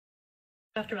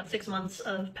After about 6 months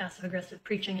of passive-aggressive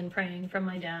preaching and praying from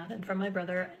my dad and from my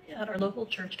brother at our local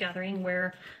church gathering,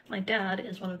 where my dad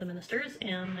is one of the ministers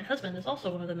and my husband is also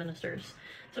one of the ministers.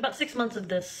 So about 6 months of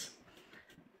this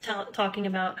talking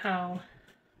about how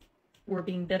we're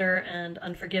being bitter and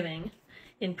unforgiving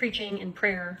in preaching, in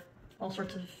prayer, all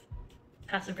sorts of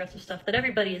passive-aggressive stuff that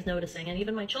everybody is noticing, and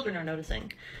even my children are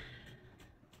noticing.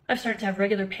 I've started to have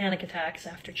regular panic attacks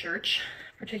after church,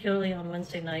 particularly on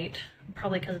Wednesday night,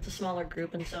 probably because it's a smaller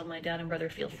group, and so my dad and brother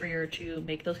feel freer to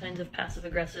make those kinds of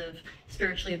passive-aggressive,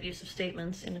 spiritually abusive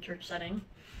statements in a church setting.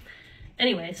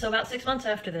 Anyway, so about 6 months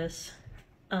after this,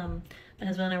 my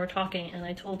husband and I were talking, and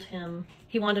I told him,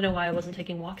 he wanted to know why I wasn't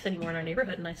taking walks anymore in our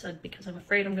neighborhood, and I said, because I'm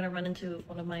afraid I'm going to run into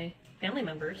one of my family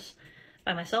members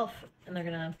by myself, and they're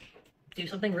going to do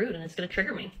something rude, and it's going to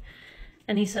trigger me.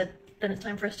 And he said, then it's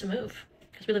time for us to move.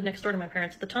 Because we lived next door to my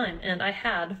parents at the time, and I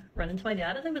had run into my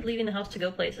dad as I was leaving the house to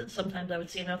go places. Sometimes I would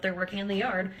see him out there working in the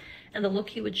yard, and the look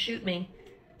he would shoot me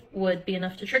would be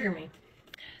enough to trigger me.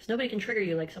 Because nobody can trigger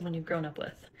you like someone you've grown up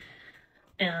with.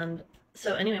 And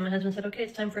so anyway, my husband said, okay,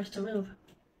 it's time for us to move.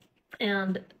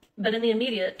 But in the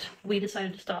immediate, we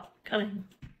decided to stop coming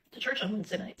to church on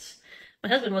Wednesday nights. My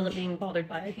husband wasn't being bothered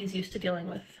by it. He's used to dealing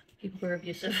with people who are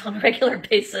abusive on a regular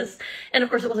basis. And of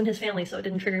course, it wasn't his family, so it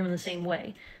didn't trigger him in the same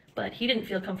way. But he didn't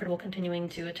feel comfortable continuing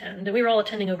to attend. And we were all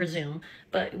attending over Zoom,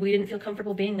 but we didn't feel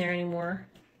comfortable being there anymore.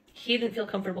 He didn't feel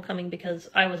comfortable coming because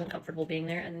I wasn't comfortable being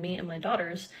there, and me and my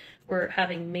daughters were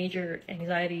having major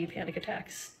anxiety, panic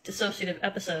attacks, dissociative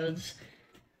episodes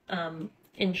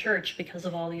in church because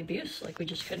of all the abuse. Like, we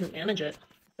just couldn't manage it.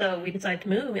 So we decided to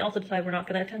move, and we also decided we're not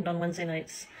going to attend on Wednesday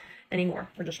nights anymore.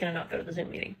 We're just going to not go to the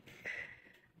Zoom meeting.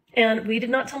 And we did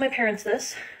not tell my parents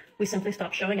this. We simply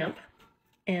stopped showing up,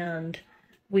 and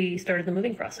we started the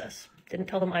moving process. Didn't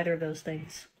tell them either of those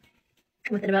things.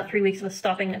 Within about 3 weeks of us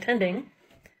stopping attending,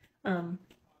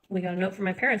 we got a note from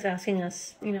my parents asking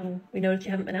us, you know, we noticed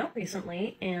you haven't been out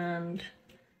recently and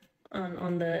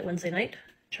on the Wednesday night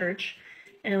church,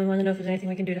 and we want to know if there's anything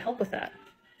we can do to help with that.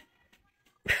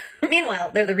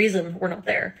 Meanwhile, they're the reason we're not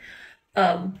there.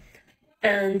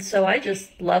 And so I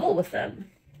just level with them.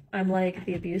 I'm like,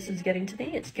 the abuse is getting to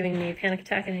me. It's giving me a panic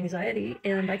attack and anxiety,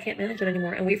 and I can't manage it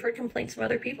anymore. And we've heard complaints from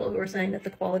other people who are saying that the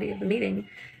quality of the meeting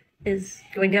is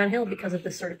going downhill because of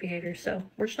this sort of behavior. So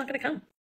we're just not going to come.